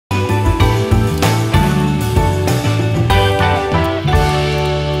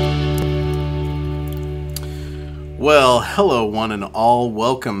Well, hello one and all.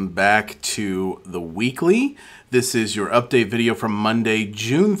 Welcome back to the weekly. This is your update video from Monday,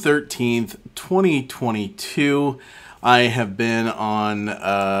 June 13th, 2022. I have been on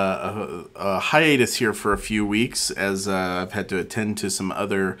a hiatus here for a few weeks as I've had to attend to some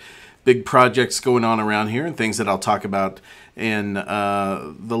other big projects going on around here and things that I'll talk about in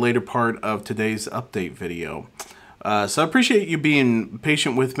the later part of today's update video. So I appreciate you being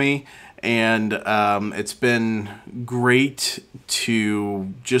patient with me, and it's been great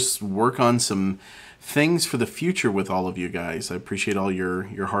to just work on some things for the future with all of you guys. I appreciate all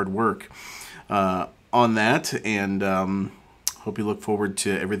your hard work on that, and hope you look forward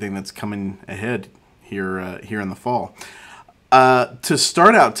to everything that's coming ahead here in the fall. To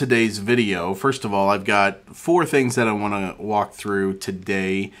start out today's video, first of all, I've got 4 things that I want to walk through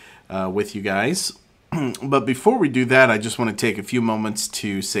today with you guys. But before we do that, I just want to take a few moments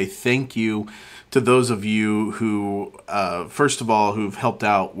to say thank you to those of you who, first of all, who've helped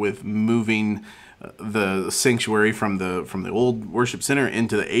out with moving the sanctuary from the old worship center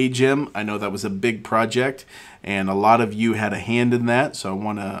into the A-Gym. I know that was a big project, and a lot of you had a hand in that, so I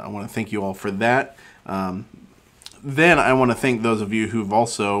want to thank you all for that. Then I want to thank those of you who've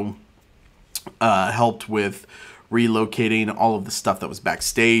also helped with relocating all of the stuff that was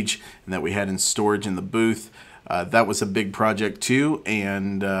backstage and that we had in storage in the booth. That was a big project too,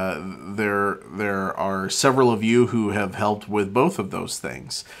 and there are several of you who have helped with both of those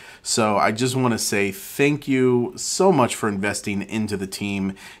things. So I just want to say thank you so much for investing into the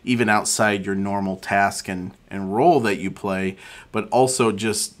team, even outside your normal task and role that you play, but also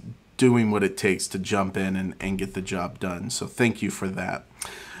just doing what it takes to jump in and get the job done. So thank you for that.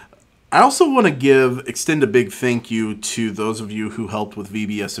 I also want to extend a big thank you to those of you who helped with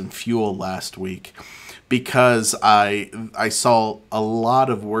VBS and Fuel last week, because I saw a lot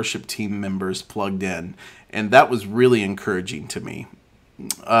of worship team members plugged in, and that was really encouraging to me.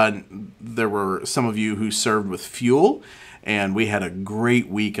 There were some of you who served with Fuel, and we had a great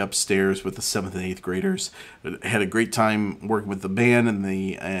week upstairs with the 7th and 8th graders. Had a great time working with the band and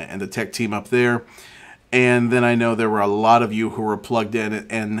the tech team up there. And then I know there were a lot of you who were plugged in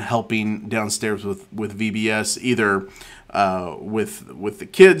and helping downstairs with VBS, either with the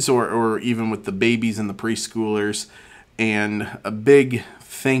kids or even with the babies and the preschoolers. And a big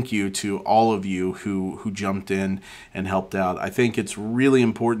thank you to all of you who jumped in and helped out. I think it's really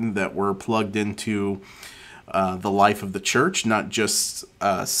important that we're plugged into the life of the church, not just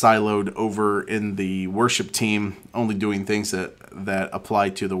siloed over in the worship team, only doing things that apply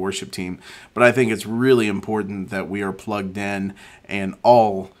to the worship team. But I think it's really important that we are plugged in and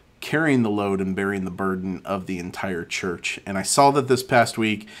all carrying the load and bearing the burden of the entire church. And I saw that this past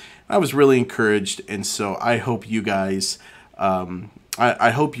week. I was really encouraged, and so I hope you guys,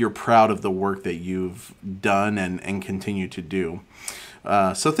 I hope you're proud of the work that you've done and continue to do.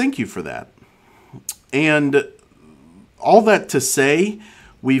 So thank you for that. And all that to say,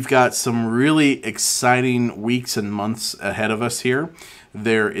 we've got some really exciting weeks and months ahead of us here.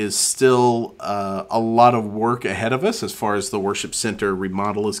 There is still a lot of work ahead of us as far as the worship center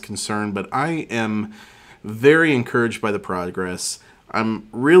remodel is concerned, but I am very encouraged by the progress. I'm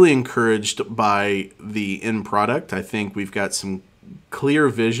really encouraged by the end product. I think we've got some clear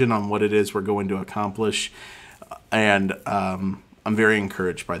vision on what it is we're going to accomplish, and I'm very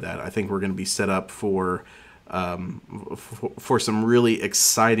encouraged by that. I think we're going to be set up for some really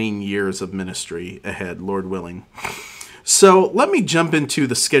exciting years of ministry ahead, Lord willing. So let me jump into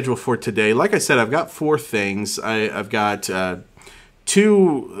the schedule for today. Like I said, I've got 4 things. I've got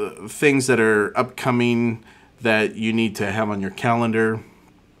 2 things that are upcoming that you need to have on your calendar.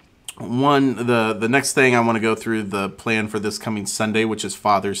 One, the next thing I want to go through the plan for this coming Sunday, which is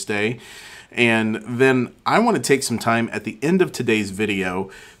Father's Day. And then I want to take some time at the end of today's video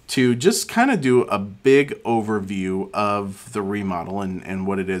to just kind of do a big overview of the remodel and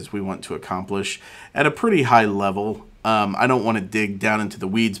what it is we want to accomplish at a pretty high level. I don't want to dig down into the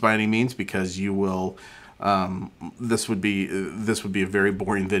weeds by any means, because you will. This would be a very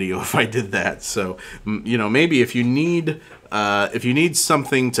boring video if I did that. So maybe if you need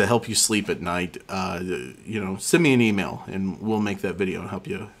something to help you sleep at night, send me an email and we'll make that video and help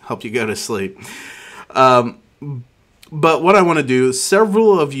you go to sleep. But what I want to do,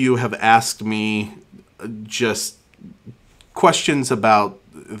 several of you have asked me just questions about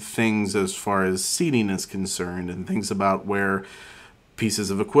things as far as seating is concerned, and things about where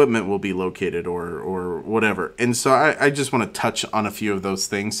pieces of equipment will be located or whatever. And so I just want to touch on a few of those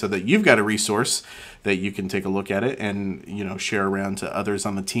things so that you've got a resource that you can take a look at it and share around to others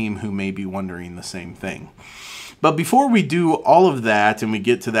on the team who may be wondering the same thing. But before we do all of that and we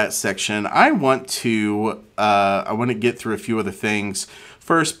get to that section, I want to get through a few other things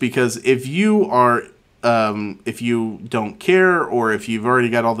first, because if you don't care, or if you've already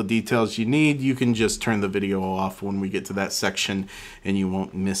got all the details you need, you can just turn the video off when we get to that section and you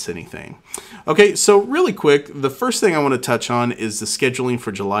won't miss anything. Okay, so really quick, the first thing I want to touch on is the scheduling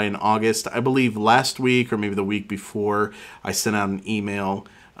for July and August. I believe last week or maybe the week before, I sent out an email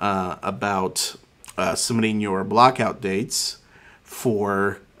about submitting your blockout dates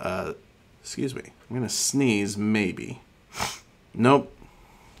for, excuse me, I'm going to sneeze maybe. Nope,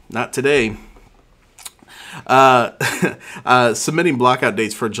 not today. Submitting blockout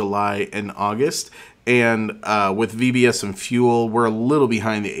dates for July and August, and with VBS and fuel, we're a little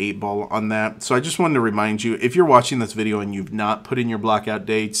behind the 8 ball on that. So I just wanted to remind you, if you're watching this video and you've not put in your blockout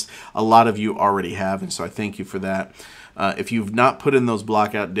dates, a lot of you already have, and so I thank you for that. If you've not put in those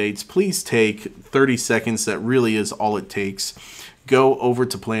blockout dates, please take 30 seconds. That really is all it takes. Go over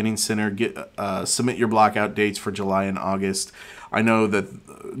to Planning Center, submit your blockout dates for July and August. I know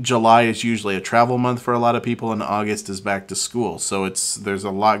that July is usually a travel month for a lot of people, and August is back to school. So there's a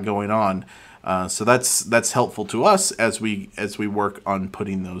lot going on. So that's helpful to us as we work on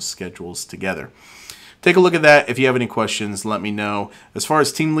putting those schedules together. Take a look at that. If you have any questions, let me know. As far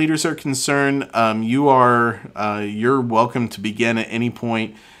as team leaders are concerned, you're welcome to begin at any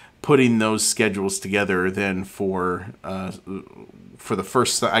point putting those schedules together. Then for the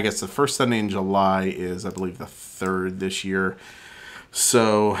first, I guess the first Sunday in July is, I believe, the 3rd this year.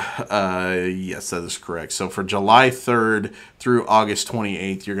 So yes, that is correct. So for July 3rd through August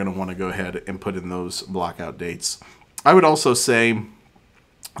 28th, you're going to want to go ahead and put in those blockout dates. I would also say,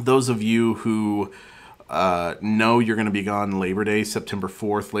 those of you who know you're going to be gone Labor Day, September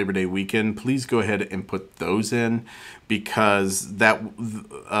 4th, Labor Day weekend, please go ahead and put those in, because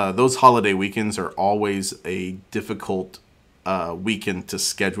those holiday weekends are always a difficult weekend to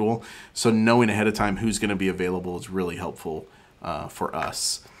schedule. So knowing ahead of time who's going to be available is really helpful for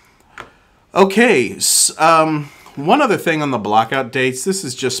us. Okay, one other thing on the blockout dates. This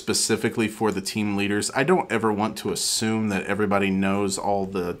is just specifically for the team leaders. I don't ever want to assume that everybody knows all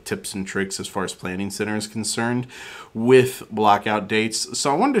the tips and tricks as far as Planning Center is concerned with blockout dates.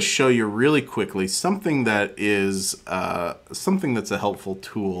 So I wanted to show you really quickly something that is something that's a helpful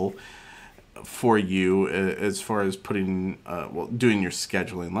tool for you as far as doing your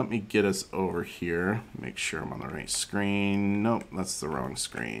scheduling. Let me get us over here, make sure I'm on the right screen. Nope, that's the wrong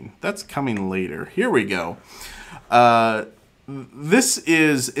screen. That's coming later. Here we go. This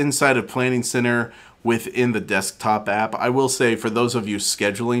is inside of Planning Center within the desktop app. I will say, for those of you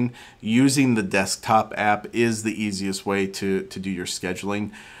scheduling, using the desktop app is the easiest way to do your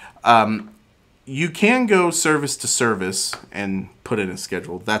scheduling. You can go service to service and put in a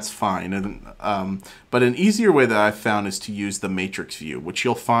schedule. That's fine. But an easier way that I've found is to use the matrix view, which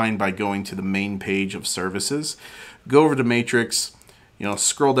you'll find by going to the main page of services. Go over to matrix,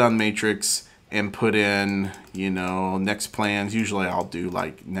 scroll down matrix and put in, next plans. Usually I'll do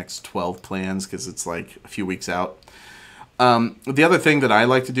like next 12 plans because it's like a few weeks out. The other thing that I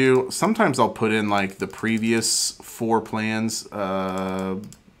like to do, sometimes I'll put in like the previous 4 plans,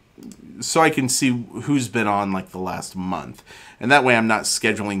 so I can see who's been on like the last month. And that way I'm not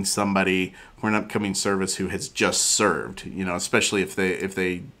scheduling somebody for an upcoming service who has just served, especially if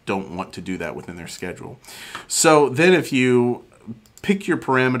they don't want to do that within their schedule. So then if you pick your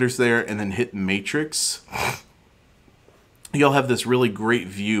parameters there and then hit matrix, you'll have this really great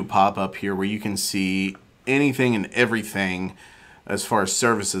view pop up here where you can see anything and everything as far as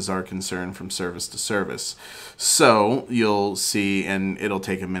services are concerned from service to service. So you'll see, and it'll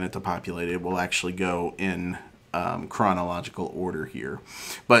take a minute to populate. It will actually go in chronological order here.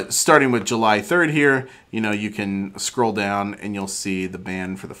 But starting with July 3rd here, you can scroll down and you'll see the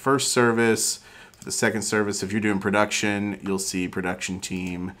band for the first service, for the second service. If you're doing production, you'll see production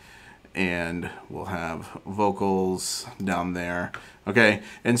team, and we'll have vocals down there. Okay,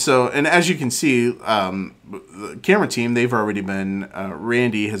 and as you can see, the camera team, they've already been,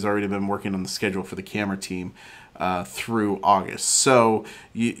 Randy has already been working on the schedule for the camera team through August. So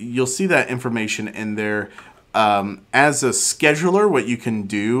you'll see that information in there. As a scheduler, what you can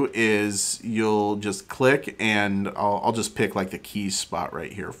do is you'll just click, and I'll just pick like the keys spot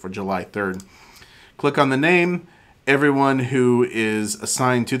right here for July 3rd. Click on the name. Everyone who is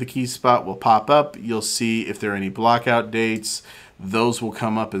assigned to the key spot will pop up. You'll see if there are any blockout dates. Those will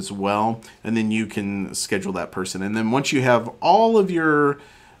come up as well, and then you can schedule that person. And then once you have all of your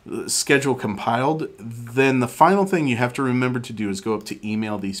schedule compiled, then the final thing you have to remember to do is go up to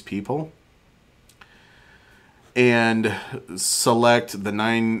email these people. and select the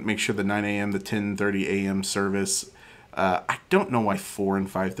 9, make sure the 9 a.m., the 10:30 a.m. service. I don't know why 4 and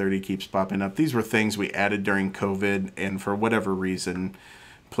 5:30 keeps popping up. These were things we added during COVID, and for whatever reason,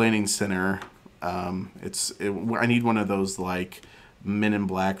 Planning Center, I need one of those like Men in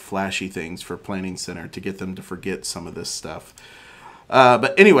Black flashy things for Planning Center to get them to forget some of this stuff.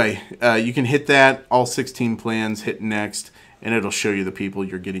 But anyway, you can hit that, all 16 plans, hit next, and it'll show you the people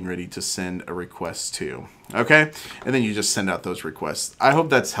you're getting ready to send a request to. Okay? And then you just send out those requests. I hope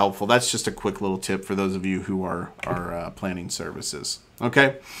that's helpful. That's just a quick little tip for those of you who are planning services.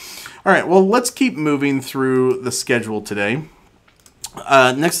 Okay? All right, well, let's keep moving through the schedule today.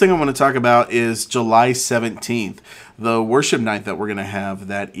 Next thing I want to talk about is July 17th, the worship night that we're going to have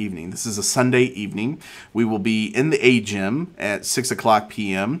that evening. This is a Sunday evening. We will be in the A Gym at 6 o'clock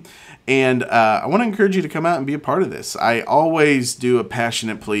p.m. And I want to encourage you to come out and be a part of this. I always do a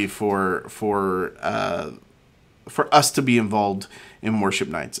passionate plea for us to be involved in worship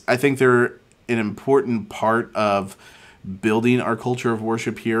nights. I think they're an important part of building our culture of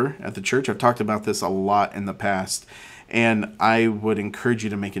worship here at the church. I've talked about this a lot in the past. And I would encourage you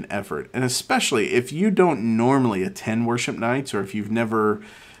to make an effort. And especially if you don't normally attend worship nights, or if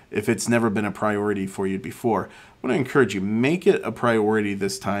it's never been a priority for you before, I want to encourage you, make it a priority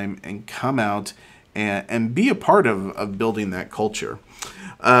this time and come out and be a part of building that culture.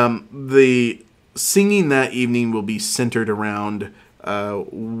 The singing that evening will be centered around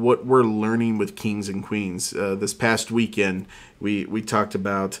what we're learning with Kings and Queens. This past weekend, we talked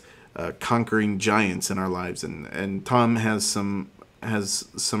about conquering giants in our lives, and Tom has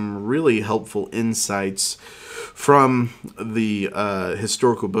some really helpful insights from the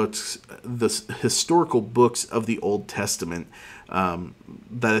historical books of the Old Testament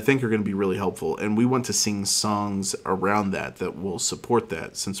that I think are going to be really helpful. And we want to sing songs around that will support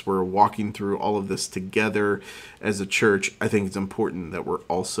that. Since we're walking through all of this together as a church, I think it's important that we're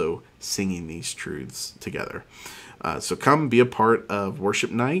also singing these truths together. So come be a part of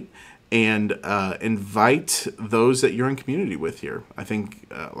worship night and invite those that you're in community with here. I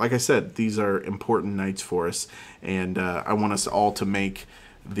think, like I said, these are important nights for us, and I want us all to make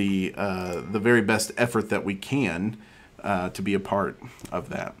the very best effort that we can to be a part of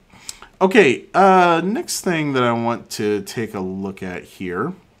that. Okay, next thing that I want to take a look at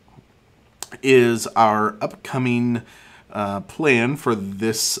here is our upcoming plan for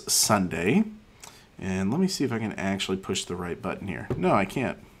this Sunday. And let me see if I can actually push the right button here. No, I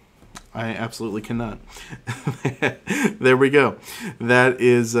can't. I absolutely cannot. There we go.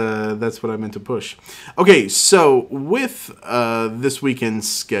 That's what I meant to push. Okay, so with this weekend's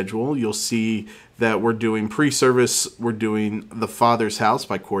schedule, you'll see that we're doing pre-service. We're doing The Father's House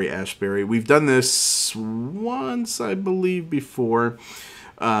by Corey Ashbury. We've done this once, I believe, before.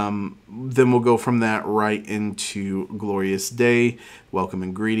 Then we'll go from that right into Glorious Day, Welcome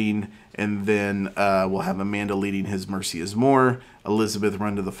and Greeting, and then we'll have Amanda leading His Mercy is More, Elizabeth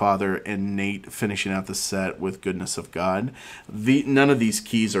Run to the Father, and Nate finishing out the set with Goodness of God. None of these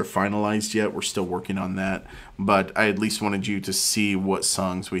keys are finalized yet. We're still working on that, but I at least wanted you to see what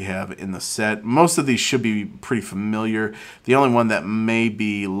songs we have in the set. Most of these should be pretty familiar. The only one that may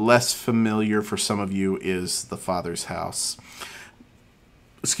be less familiar for some of you is The Father's House.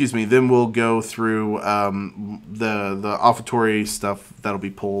 Excuse me. Then we'll go through the offertory stuff that'll be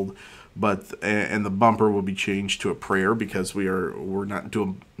pulled, and the bumper will be changed to a prayer because we're not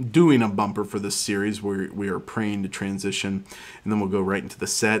doing a bumper for this series. We are praying to transition, and then we'll go right into the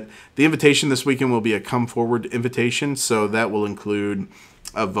set. The invitation this weekend will be a come forward invitation, so that will include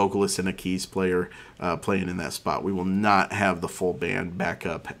a vocalist and a keys player playing in that spot. We will not have the full band back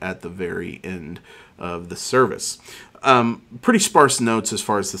up at the very end of the service. Pretty sparse notes as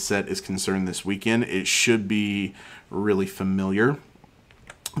far as the set is concerned this weekend. It should be really familiar.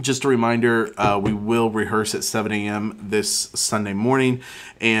 Just a reminder, we will rehearse at 7 a.m. this Sunday morning,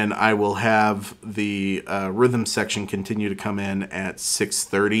 and I will have the rhythm section continue to come in at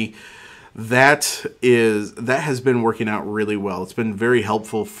 6:30. That has been working out really well. It's been very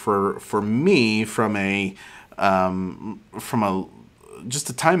helpful for me from a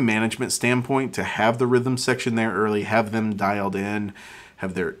just a time management standpoint to have the rhythm section there early, have them dialed in,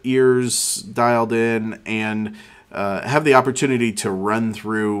 have their ears dialed in, and have the opportunity to run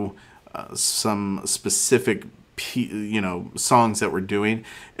through some specific songs that we're doing.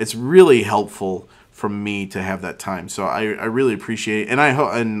 It's really helpful for me to have that time. So I really appreciate, and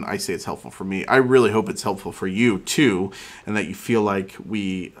I say it's helpful for me. I really hope it's helpful for you too, and that you feel like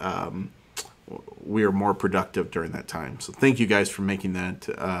we are more productive during that time. So thank you guys for making that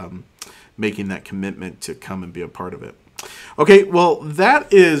commitment to come and be a part of it. Okay, well,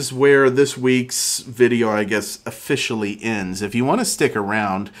 that is where this week's video, I guess, officially ends. If you want to stick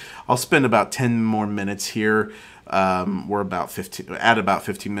around, I'll spend about 10 more minutes here. We're about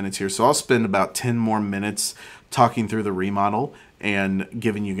 15 minutes here, so I'll spend about 10 more minutes talking through the remodel and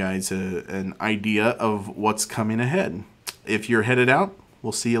giving you guys an idea of what's coming ahead. If you're headed out,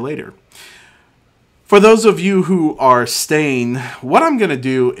 we'll see you later. For those of you who are staying, what I'm going to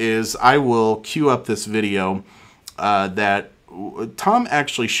do is I will queue up this video that Tom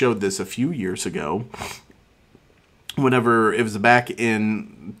actually showed this a few years ago, whenever it was back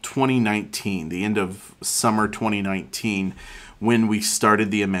in 2019, the end of summer 2019, when we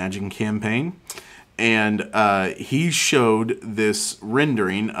started the Imagine campaign. And he showed this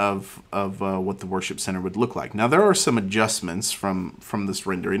rendering of what the worship center would look like. Now, there are some adjustments from this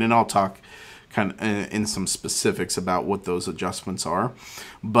rendering, and I'll talk kind of in some specifics about what those adjustments are.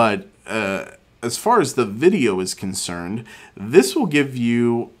 But as far as the video is concerned, this will give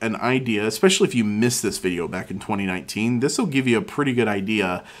you an idea, especially if you missed this video back in 2019, this will give you a pretty good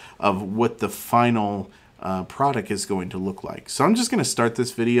idea of what the final product is going to look like. So I'm just going to start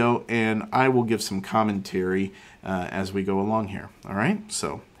this video and I will give some commentary as we go along here. All right,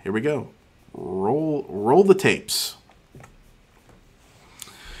 so here we go. Roll the tapes.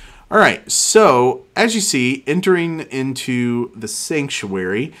 All right, so as you see, entering into the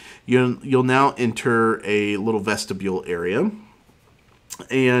sanctuary, you'll now enter a little vestibule area,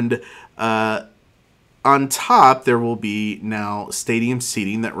 and on top there will be now stadium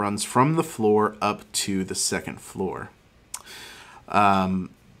seating that runs from the floor up to the second floor.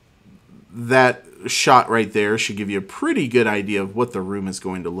 That shot right there should give you a pretty good idea of what the room is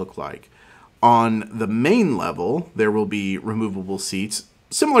going to look like. On the main level, there will be removable seats,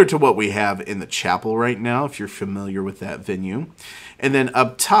 similar to what we have in the chapel right now, if you're familiar with that venue. And then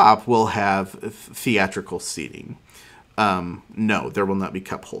up top, we'll have theatrical seating. No, there will not be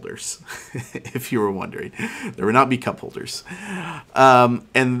cup holders, if you were wondering. There will not be cup holders.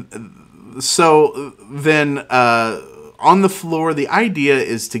 And so then on the floor, the idea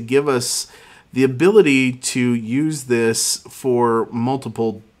is to give us the ability to use this for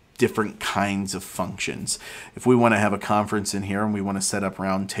multiple different kinds of functions. If we want to have a conference in here and we want to set up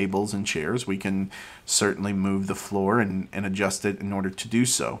round tables and chairs, we can certainly move the floor and adjust it in order to do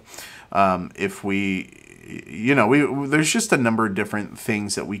so. If we, there's just a number of different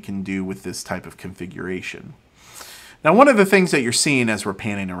things that we can do with this type of configuration. Now, one of the things that you're seeing as we're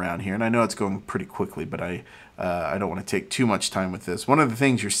panning around here, and I know it's going pretty quickly, but I don't want to take too much time with this. One of the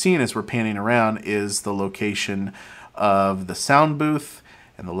things you're seeing as we're panning around is the location of the sound booth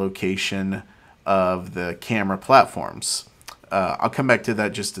and the location of the camera platforms. I'll come back to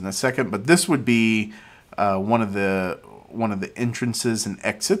that just in a second, but this would be one of the entrances and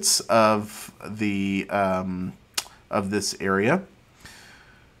exits of the of this area.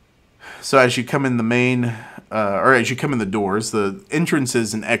 So as you come in the main, or as you come in the doors, the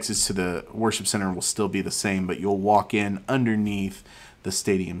entrances and exits to the worship center will still be the same, but you'll walk in underneath the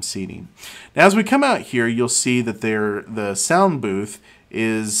stadium seating. Now, as we come out here, you'll see that the sound booth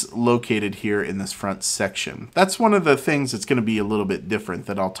is located here in this front section. That's one of the things that's going to be a little bit different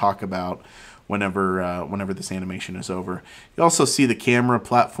that I'll talk about whenever this animation is over. You also see the camera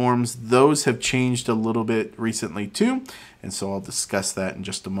platforms. Those have changed a little bit recently too, and so I'll discuss that in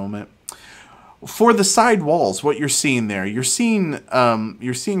just a moment. For the side walls, what you're seeing there, you're seeing kind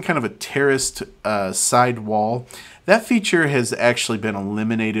of a terraced side wall. That feature has actually been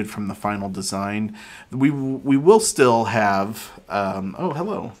eliminated from the final design. We will still have, oh,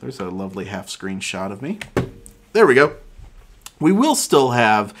 hello, there's a lovely half-screen shot of me. There we go. We will still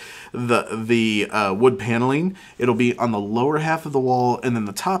have the wood paneling. It'll be on the lower half of the wall, and then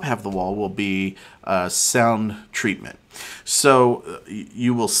the top half of the wall will be sound treatment. So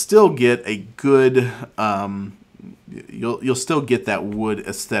you will still get a good, you'll still get that wood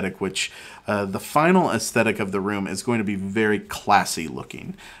aesthetic, which the final aesthetic of the room is going to be very classy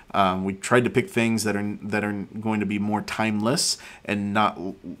looking. We tried to pick things that are going to be more timeless and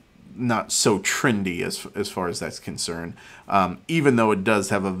not so trendy as far as that's concerned, even though it does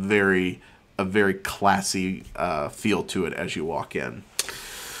have a very classy feel to it as you walk in.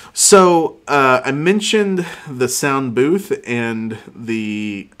 So I mentioned the sound booth and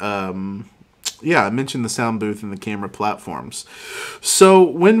the camera platforms. So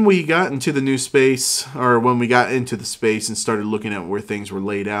when we got into the new space, or when we got into the space and started looking at where things were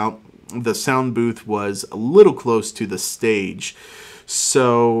laid out, the sound booth was a little close to the stage.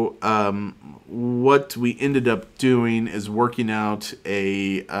 So what we ended up doing is working out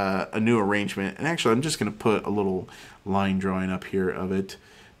a new arrangement. And actually, I'm just going to put a little line drawing up here of it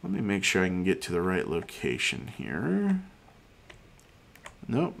Let me make sure I can get to the right location here.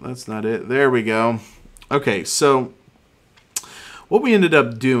 Nope, that's not it. There we go. Okay, so what we ended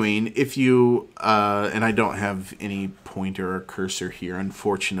up doing, if you, and I don't have any pointer or cursor here,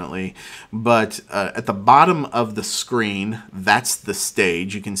 unfortunately, but at the bottom of the screen, that's the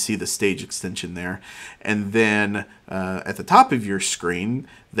stage. You can see the stage extension there. And then at the top of your screen,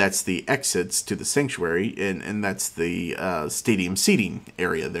 that's the exits to the sanctuary, and that's the stadium seating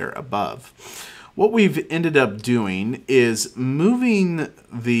area there above. What we've ended up doing is moving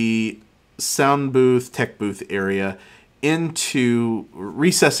the sound booth, tech booth area into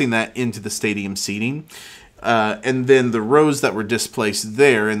recessing that into the stadium seating. And then the rows that were displaced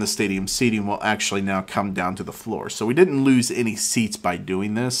there in the stadium seating will actually now come down to the floor. So we didn't lose any seats by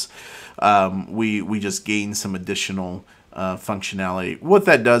doing this. We just gained some additional functionality. What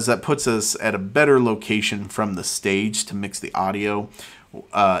that does, that puts us at a better location from the stage to mix the audio.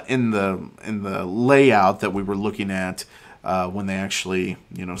 In the layout that we were looking at when they actually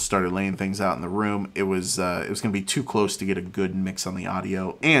started laying things out in the room, it was going to be too close to get a good mix on the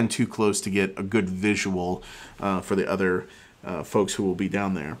audio and too close to get a good visual for the other folks who will be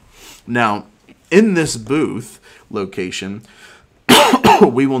down there. Now, in this booth location,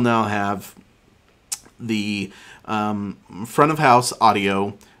 we will now have the front of house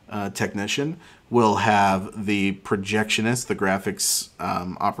audio technician. We'll have the projectionist, the graphics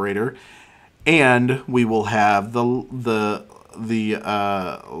operator, and we will have the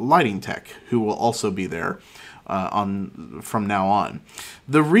lighting tech, who will also be there from now on.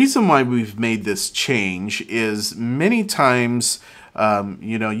 The reason why we've made this change is many times,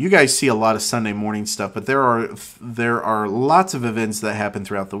 you guys see a lot of Sunday morning stuff, but there are lots of events that happen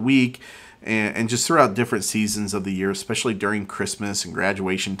throughout the week and just throughout different seasons of the year, especially during Christmas and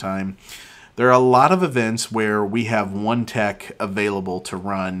graduation time. There are a lot of events where we have one tech available to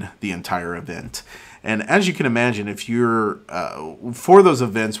run the entire event. And as you can imagine, if you're for those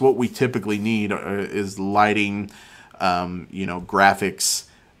events, what we typically need is lighting, graphics,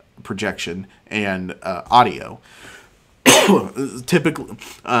 projection, and audio. Typically,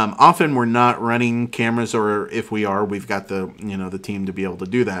 often we're not running cameras, or if we are, we've got the team to be able to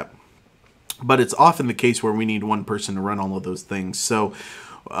do that. But it's often the case where we need one person to run all of those things. So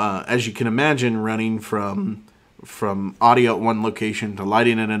as you can imagine, running from audio at one location to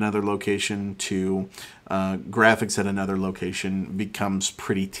lighting at another location to graphics at another location becomes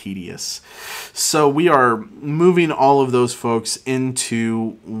pretty tedious. So we are moving all of those folks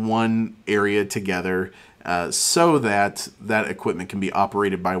into one area together so that that equipment can be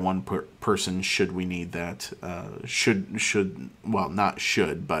operated by one person should we need that. Well, not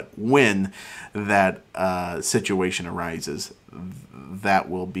should, but when that situation arises, that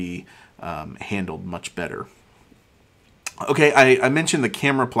will be handled much better. Okay, I mentioned the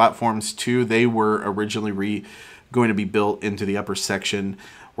camera platforms too. They were originally going to be built into the upper section.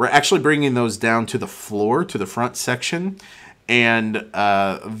 We're actually bringing those down to the floor, to the front section, and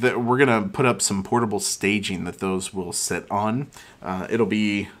we're going to put up some portable staging that those will sit on. It'll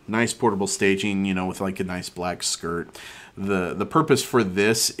be nice portable staging, with like a nice black skirt. The purpose for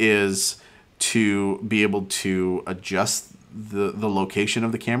this is to be able to adjust the location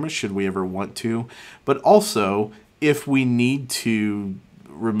of the camera should we ever want to, but also if we need to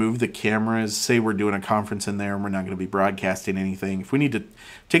remove the cameras, say we're doing a conference in there and we're not going to be broadcasting anything, if we need to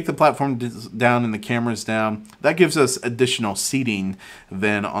take the platform down and the cameras down, that gives us additional seating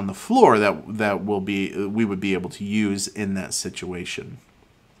then on the floor that we would be able to use in that situation.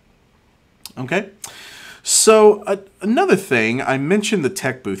 Okay. So another thing, I mentioned the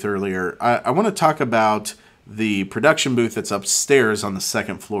tech booth earlier. I want to talk about the production booth that's upstairs on the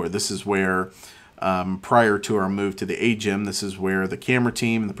second floor. This is where, prior to our move to the A-Gym, this is where the camera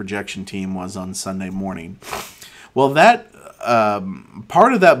team and the projection team was on Sunday morning. Well, that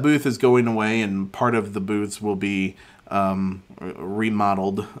part of that booth is going away, and part of the booths will be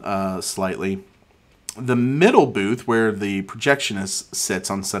remodeled slightly. The middle booth, where the projectionist sits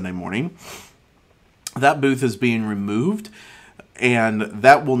on Sunday morning, that booth is being removed, and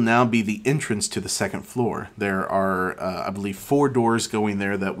that will now be the entrance to the second floor. There are, I believe, 4 doors going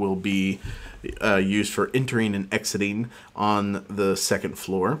there that will be used for entering and exiting on the second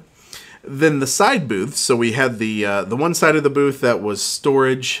floor. Then the side booths, so we had the one side of the booth that was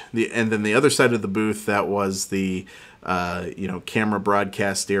storage, and then the other side of the booth that was the camera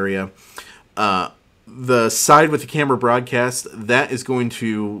broadcast area. The side with the camera broadcast, that is going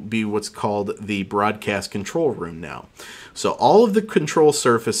to be what's called the broadcast control room now. So all of the control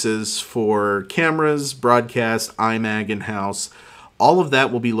surfaces for cameras, broadcast, iMag in-house, All of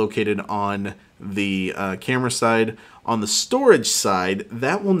that will be located on the camera side. On the storage side,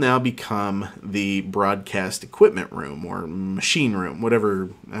 that will now become the broadcast equipment room or machine room, whatever,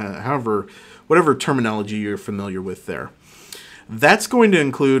 whatever terminology you're familiar with there. That's going to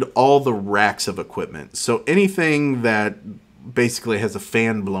include all the racks of equipment. So anything that basically has a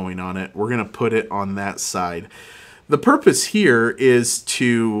fan blowing on it, we're going to put it on that side. The purpose here is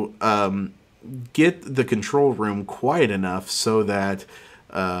to get the control room quiet enough so that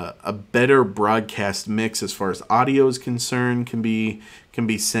a better broadcast mix as far as audio is concerned can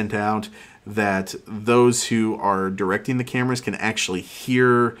be sent out, that those who are directing the cameras can actually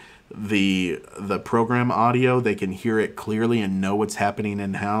hear the program audio. They can hear it clearly and know what's happening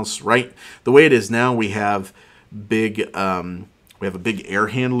in-house. Right, the way it is now, we have a big air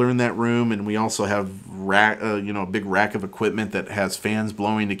handler in that room, and we also have a big rack of equipment that has fans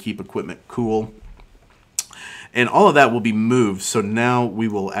blowing to keep equipment cool. And all of that will be moved, so now we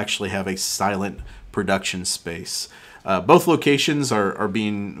will actually have a silent production space. Both locations are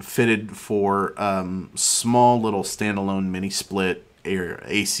being fitted for small little standalone mini-split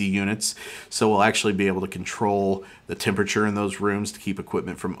AC units, so we'll actually be able to control the temperature in those rooms to keep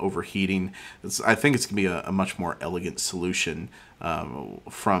equipment from overheating. I think it's going to be a much more elegant solution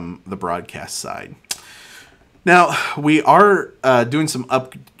from the broadcast side. Now, we are doing some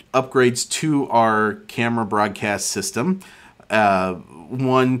upgrades to our camera broadcast system.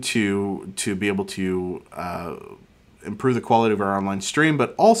 One, to be able to improve the quality of our online stream,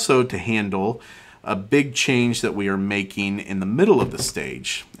 but also to handle a big change that we are making in the middle of the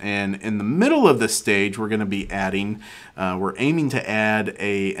stage. And in the middle of the stage, we're going to be adding, we're aiming to add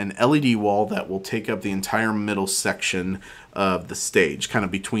an LED wall that will take up the entire middle section of the stage, kind of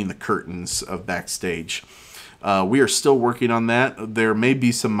between the curtains of backstage. We are still working on that. There may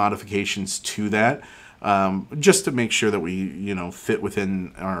be some modifications to that, just to make sure that we, fit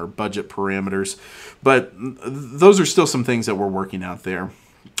within our budget parameters. But those are still some things that we're working out there.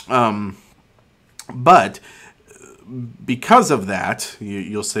 But because of that,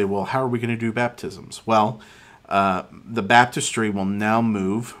 you'll say, well, how are we going to do baptisms? Well, the baptistry will now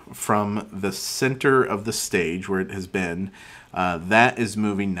move from the center of the stage where it has been. That is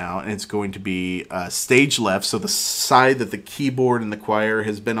moving now, and it's going to be stage left, so the side that the keyboard and the choir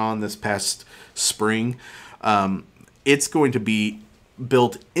has been on this past spring. It's going to be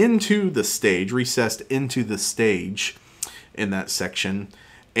built into the stage, recessed into the stage in that section,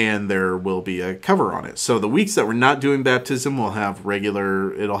 and there will be a cover on it. So the weeks that we're not doing baptism will have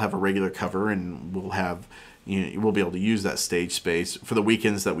it'll have a regular cover, and we'll be able to use that stage space. For the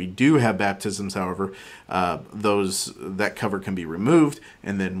weekends that we do have baptisms, however, that cover can be removed,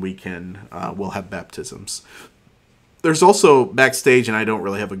 and then we'll have baptisms. There's also backstage, and I don't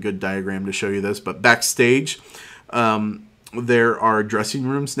really have a good diagram to show you this, but backstage, there are dressing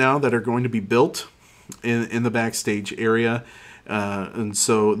rooms now that are going to be built in the backstage area. And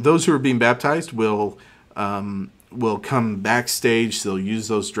so those who are being baptized will come backstage. They'll use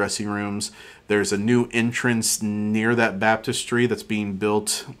those dressing rooms. There's a new entrance near that baptistry that's being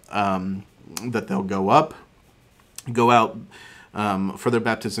built, that they'll go out for their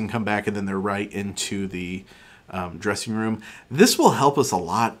baptism, come back, and then they're right into the dressing room. This will help us a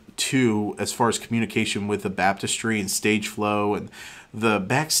lot too, as far as communication with the baptistry and stage flow, and the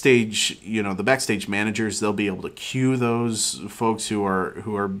backstage. The backstage managers, they'll be able to cue those folks who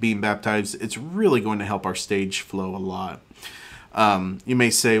are being baptized. It's really going to help our stage flow a lot. You may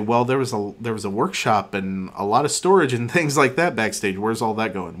say, well, there was a workshop and a lot of storage and things like that backstage. Where's all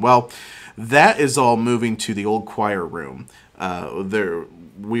that going? Well, that is all moving to the old choir room.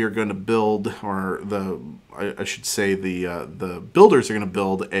 We are going to build, or I should say the builders are going to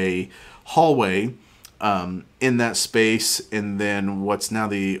build a hallway in that space, and then what's now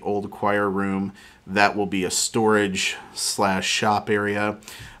the old choir room, that will be a storage / shop area.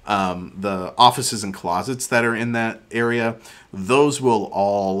 The offices and closets that are in that area, those will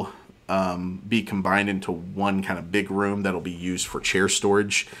all be combined into one kind of big room that'll be used for chair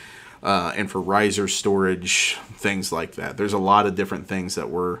storage and for riser storage, things like that. There's a lot of different things that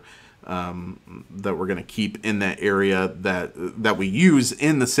we're going to keep in that area that we use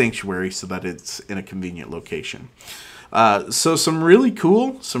in the sanctuary so that it's in a convenient location. So some really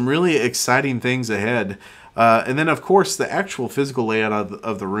cool, some really exciting things ahead. And then, of course, the actual physical layout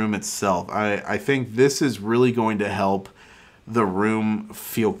of the room itself. I think this is really going to help the room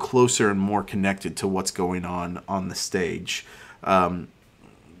feel closer and more connected to what's going on the stage. As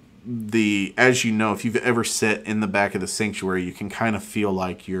you know, if you've ever sat in the back of the sanctuary, you can kind of feel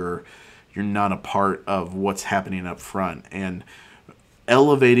like you're not a part of what's happening up front. And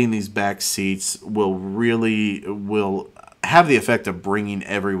elevating these back seats will have the effect of bringing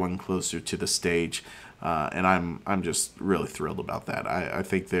everyone closer to the stage. And I'm just really thrilled about that. I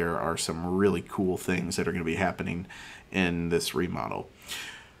think there are some really cool things that are going to be happening in this remodel.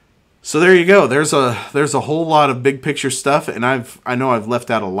 So there you go. There's a whole lot of big picture stuff, and I know I've left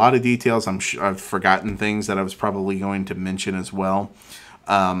out a lot of details. I'm sure I've forgotten things that I was probably going to mention as well.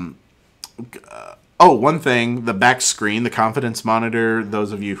 Oh, one thing, the back screen, the confidence monitor,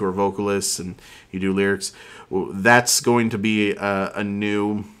 those of you who are vocalists and you do lyrics, that's going to be a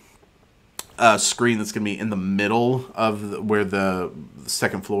new screen that's going to be in the middle of where the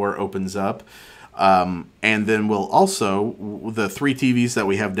second floor opens up. And then we'll also, the 3 TVs that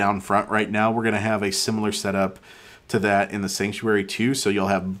we have down front right now, we're going to have a similar setup to that in the sanctuary too. So you'll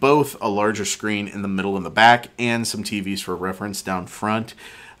have both a larger screen in the middle and the back and some TVs for reference down front.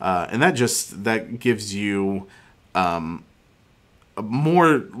 And that gives you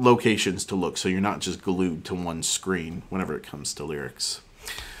more locations to look, so you're not just glued to one screen whenever it comes to lyrics.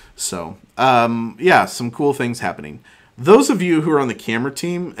 So, yeah, some cool things happening. Those of you who are on the camera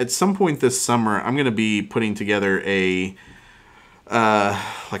team, at some point this summer, I'm going to be putting together a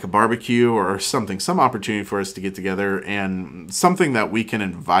like a barbecue or something, some opportunity for us to get together, and something that we can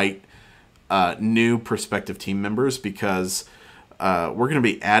invite new prospective team members, because we're going to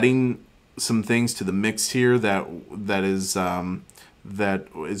be adding some things to the mix here that is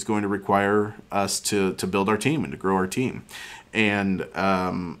going to require us to build our team and to grow our team. And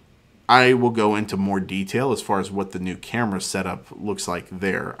I will go into more detail as far as what the new camera setup looks like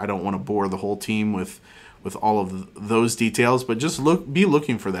there. I don't want to bore the whole team with all of those details, but just be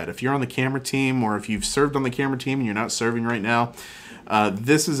looking for that. If you're on the camera team, or if you've served on the camera team and you're not serving right now,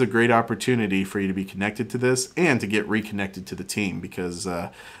 this is a great opportunity for you to be connected to this and to get reconnected to the team, because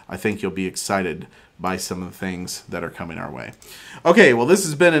I think you'll be excited by some of the things that are coming our way. Okay, well, this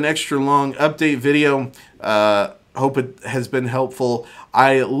has been an extra long update video. Hope it has been helpful.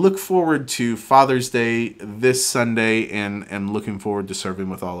 I look forward to Father's Day this Sunday, and looking forward to serving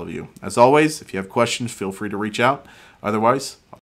with all of you. As always, if you have questions, feel free to reach out. Otherwise,